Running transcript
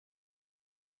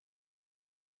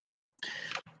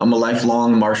I'm a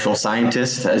lifelong martial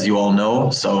scientist, as you all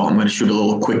know, so I'm going to shoot a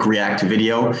little quick react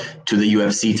video to the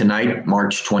UFC tonight,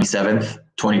 March 27th,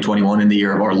 2021 in the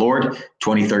year of our Lord,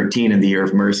 2013 in the year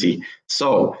of mercy.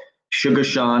 So Suga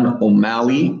Sean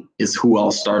O'Malley is who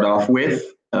I'll start off with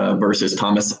versus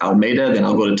Thomas Almeida. Then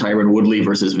I'll go to Tyron Woodley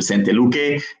versus Vicente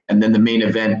Luque. And then the main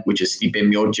event, which is Stipe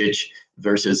Miocic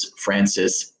versus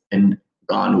Francis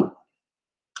Ngannou.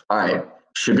 All right,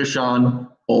 Suga Sean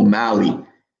O'Malley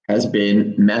has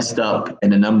been messed up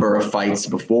in a number of fights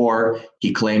before.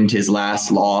 He claimed his last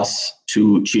loss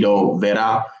to Chito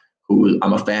Vera, who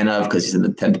I'm a fan of because he's in the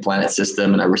 10th Planet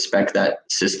system, and I respect that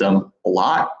system a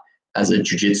lot as a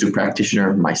jiu-jitsu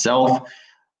practitioner myself.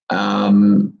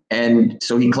 And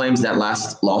so he claims that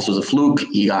last loss was a fluke.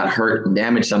 He got hurt and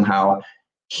damaged somehow.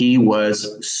 He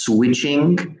was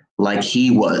switching like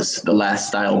he was the last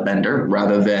style bender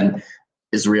rather than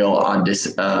Israel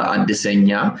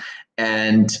Adesanya.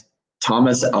 And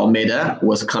Thomas Almeida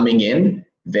was coming in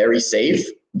very safe,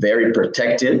 very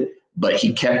protected, but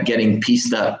he kept getting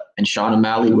pieced up. And Sean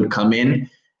O'Malley would come in,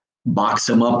 box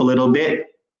him up a little bit,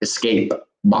 escape.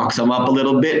 Box him up a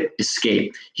little bit,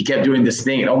 escape. He kept doing this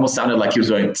thing. It almost sounded like he was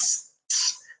going, tss,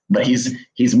 tss, but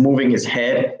he's moving his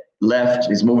head left,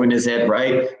 he's moving his head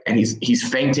right, and he's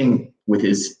feinting with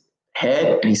his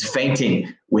head, and he's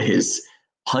feinting with his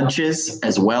punches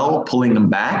as well, pulling them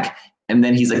back. And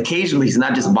then he's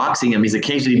not just boxing him, he's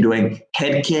occasionally doing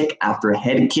head kick after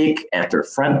head kick after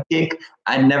front kick.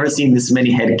 I've never seen this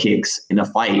many head kicks in a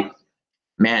fight.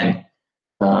 Man,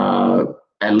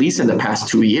 at least in the past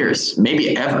 2 years,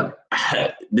 maybe ever.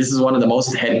 This is one of the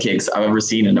most head kicks I've ever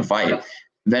seen in a fight.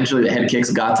 Eventually, the head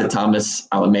kicks got to Thomas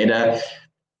Almeida.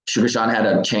 Suga Sean had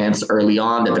a chance early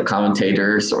on that the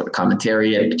commentators or the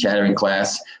commentary at the chattering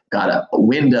class got a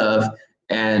wind of,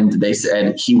 and they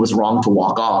said he was wrong to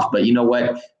walk off. But you know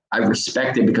what? I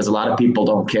respect it because a lot of people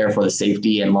don't care for the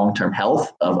safety and long-term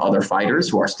health of other fighters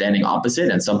who are standing opposite.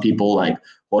 And some people like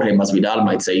Jorge Masvidal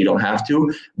might say you don't have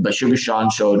to, but Suga Sean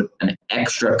showed an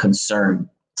extra concern.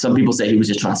 Some people say he was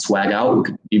just trying to swag out, who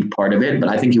could be part of it, but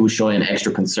I think he was showing an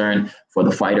extra concern for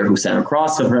the fighter who sat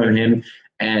across from him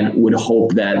and would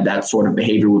hope that that sort of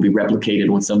behavior would be replicated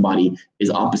when somebody is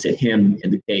opposite him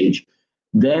in the cage.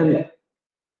 Then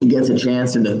he gets a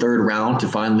chance in the third round to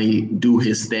finally do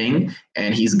his thing,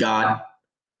 and he's got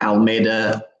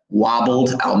Almeida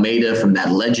wobbled. Almeida from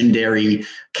that legendary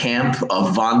camp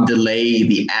of Vanderlei,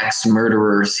 the axe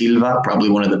murderer Silva, probably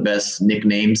one of the best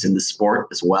nicknames in the sport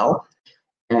as well.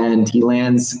 And he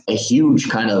lands a huge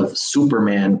kind of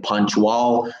Superman punch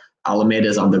while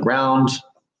Almeida's on the ground.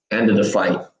 End of the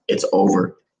fight. It's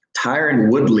over.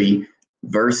 Tyron Woodley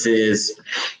versus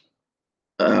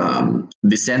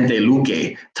Vicente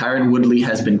Luque. Tyron Woodley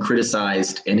has been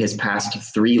criticized in his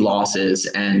past 3 losses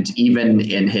and even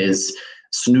in his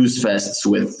snooze fests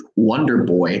with Wonder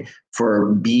Boy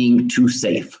for being too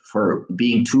safe, for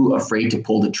being too afraid to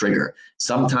pull the trigger.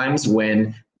 Sometimes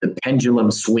when the pendulum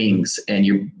swings and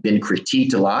you've been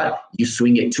critiqued a lot, you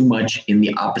swing it too much in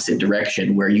the opposite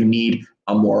direction where you need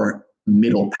a more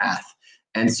middle path.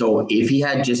 And so if he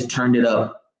had just turned it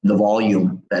up the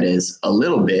volume, that is, a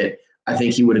little bit, I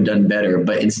think he would have done better.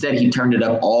 But instead, he turned it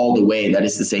up all the way. That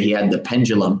is to say, he had the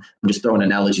pendulum. I'm just throwing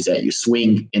analogies at you.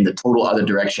 Swing in the total other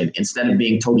direction. Instead of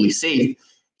being totally safe,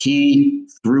 he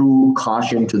threw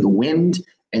caution to the wind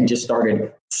and just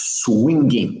started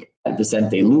swinging at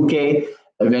Vicente Luque.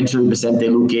 Eventually, Vicente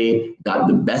Luque got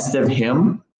the best of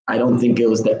him. I don't think it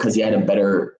was that because he had a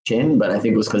better chin, but I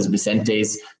think it was because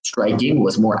Vicente's striking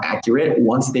was more accurate.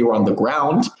 Once they were on the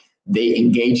ground, they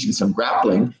engaged in some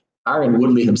grappling. Tyron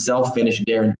Woodley himself finished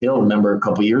Darren Till, remember, a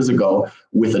couple years ago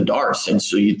with a Darce. And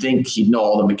so you'd think he'd know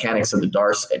all the mechanics of the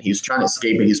Darce, and he's trying to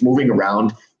escape it. He's moving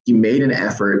around. He made an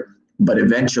effort, but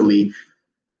eventually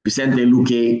Vicente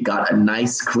Luque got a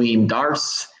nice, clean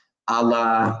Darce a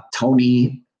la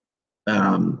Tony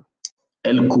El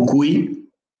Cucuy.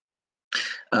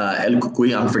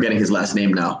 I'm forgetting his last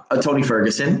name now. Tony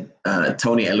Ferguson,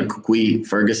 Tony El Cucuy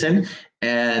Ferguson.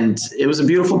 And it was a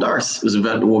beautiful Darce. It was a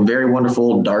very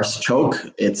wonderful Darce choke.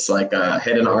 It's like a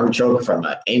head and arm choke from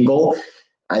an angle.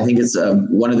 I think it's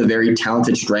one of the very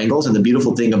talented strangles. And the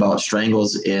beautiful thing about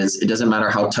strangles is it doesn't matter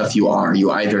how tough you are.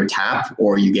 You either tap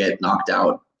or you get knocked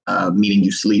out, meaning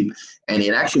you sleep. And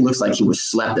it actually looks like he was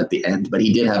slept at the end, but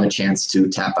he did have a chance to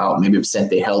tap out. Maybe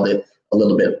Vicente held it a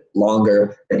little bit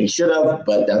longer than he should have,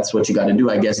 but that's what you got to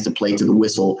do, I guess, to play to the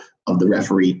whistle of the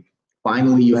referee.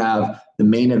 Finally, you have the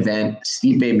main event,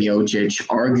 Stipe Miocic,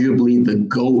 arguably the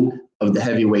GOAT of the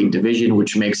heavyweight division,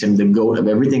 which makes him the GOAT of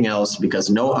everything else because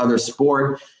no other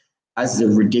sport has a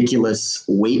ridiculous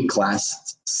weight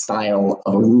class style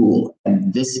of a rule,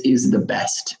 and this is the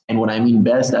best. And when I mean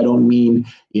best, I don't mean,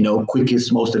 you know,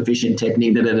 quickest, most efficient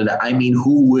technique. I mean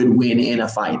who would win in a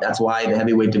fight. That's why the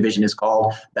heavyweight division is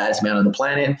called baddest man on the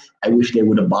planet. I wish they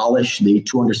would abolish the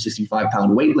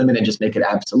 265-pound weight limit and just make it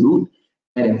absolute.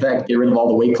 And in fact, get rid of all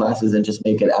the weight classes and just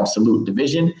make it absolute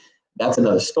division. That's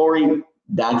another story.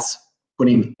 That's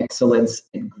putting excellence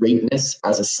and greatness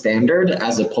as a standard,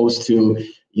 as opposed to,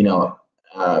 you know,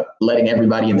 letting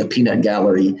everybody in the peanut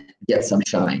gallery get some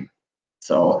shine.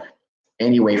 So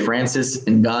anyway, Francis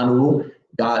Ngannou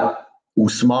got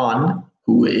Usman,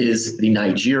 who is the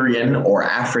Nigerian or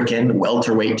African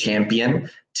welterweight champion,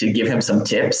 to give him some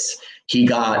tips. He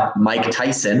got Mike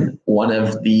Tyson, one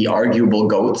of the arguable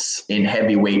GOATs in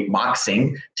heavyweight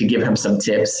boxing, to give him some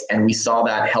tips. And we saw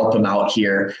that help him out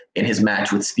here in his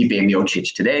match with Stipe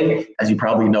Miocic today. As you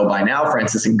probably know by now,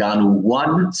 Francis Ngannou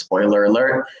won, spoiler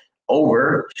alert,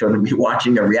 over. Should be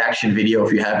watching a reaction video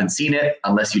if you haven't seen it,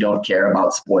 unless you don't care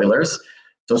about spoilers.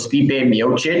 So Stipe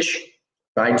Miocic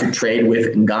tried to trade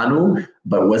with Ngannou,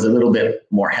 but was a little bit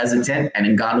more hesitant.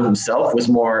 And Ngannou himself was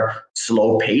more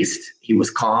slow-paced. He was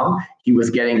calm. He was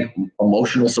getting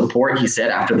emotional support, he said,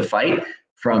 after the fight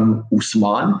from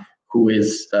Usman, who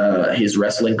is his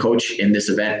wrestling coach in this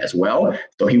event as well.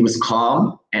 So he was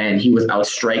calm, and he was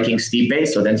outstriking Stipe.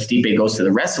 So then Stipe goes to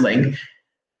the wrestling.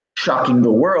 Shocking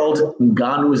the world,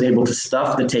 Ngannou was able to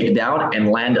stuff the takedown and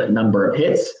land a number of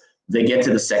hits. They get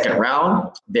to the second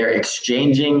round. They're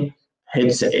exchanging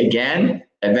hits again.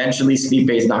 Eventually, Stipe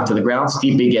is knocked to the ground.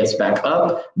 Stipe gets back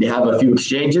up. They have a few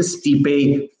exchanges.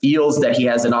 Stipe feels that he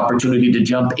has an opportunity to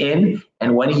jump in.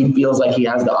 And when he feels like he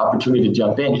has the opportunity to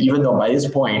jump in, even though by this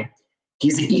point,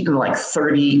 he's eaten like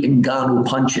 30 Ngannou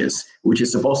punches, which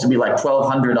is supposed to be like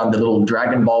 1,200 on the little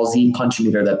Dragon Ball Z punch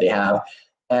meter that they have.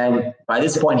 And by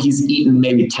this point, he's eaten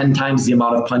maybe 10 times the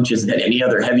amount of punches that any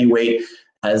other heavyweight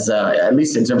has, at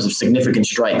least in terms of significant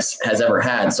strikes, has ever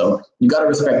had. So you got to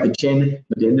respect the chin.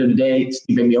 But at the end of the day,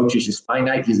 Stipe Miocic is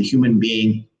finite. He's a human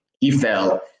being. He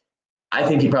fell. I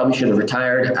think he probably should have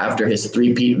retired after his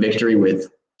three-peat victory with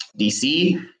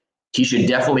DC. He should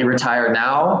definitely retire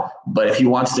now. But if he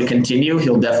wants to continue,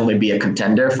 he'll definitely be a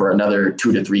contender for another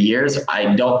 2 to 3 years.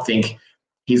 I don't think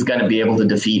he's going to be able to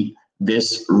defeat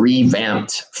this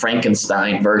revamped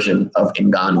Frankenstein version of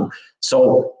Ngannou.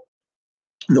 So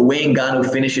the way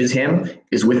Ngannou finishes him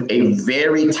is with a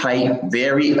very tight,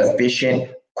 very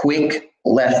efficient, quick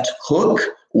left hook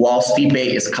while Stipe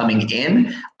is coming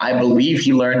in. I believe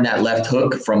he learned that left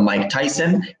hook from Mike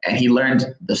Tyson, and he learned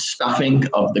the stuffing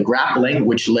of the grappling,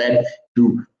 which led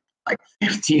to like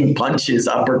 15 punches,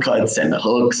 uppercuts, and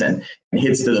hooks and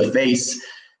hits to the face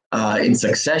in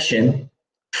succession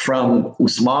from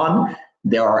Usman.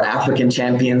 There are African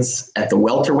champions at the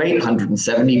welterweight,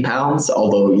 170 pounds,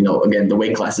 although, you know, again, the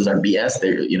weight classes are BS.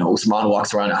 They're, you know, Usman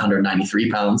walks around 193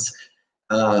 pounds.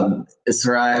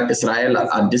 Israel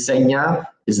Adesanya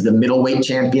is the middleweight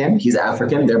champion. He's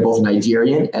African. They're both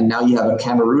Nigerian. And now you have a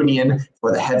Cameroonian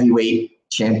for the heavyweight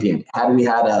champion. Had we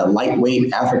had a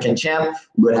lightweight African champ,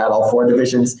 we would have had all 4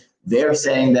 divisions. They're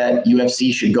saying that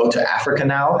UFC should go to Africa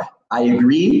now. I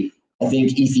agree. I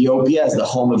think Ethiopia, as the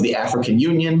home of the African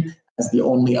Union, as the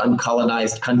only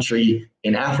uncolonized country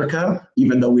in Africa,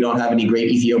 even though we don't have any great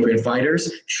Ethiopian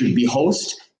fighters, should be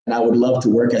host. And I would love to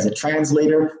work as a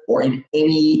translator or in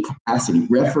any capacity,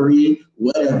 referee,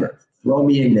 whatever. Throw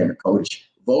me in there, coach.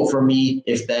 Vote for me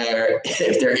if there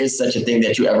is such a thing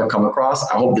that you ever come across.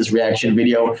 I hope this reaction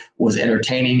video was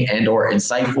entertaining and or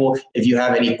insightful. If you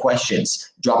have any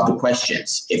questions, drop the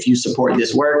questions. If you support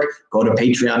this work, go to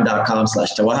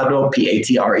patreon.com/Tawahado,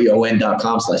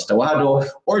 patreon.com/Tawahado,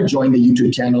 or join the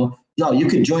YouTube channel. Yo, you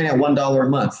could join at $1 a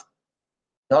month.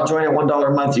 Y'all join at $1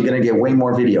 a month, you're going to get way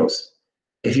more videos.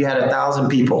 If you had 1,000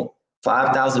 people,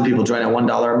 5,000 people join at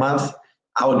 $1 a month,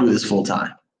 I would do this full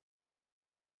time.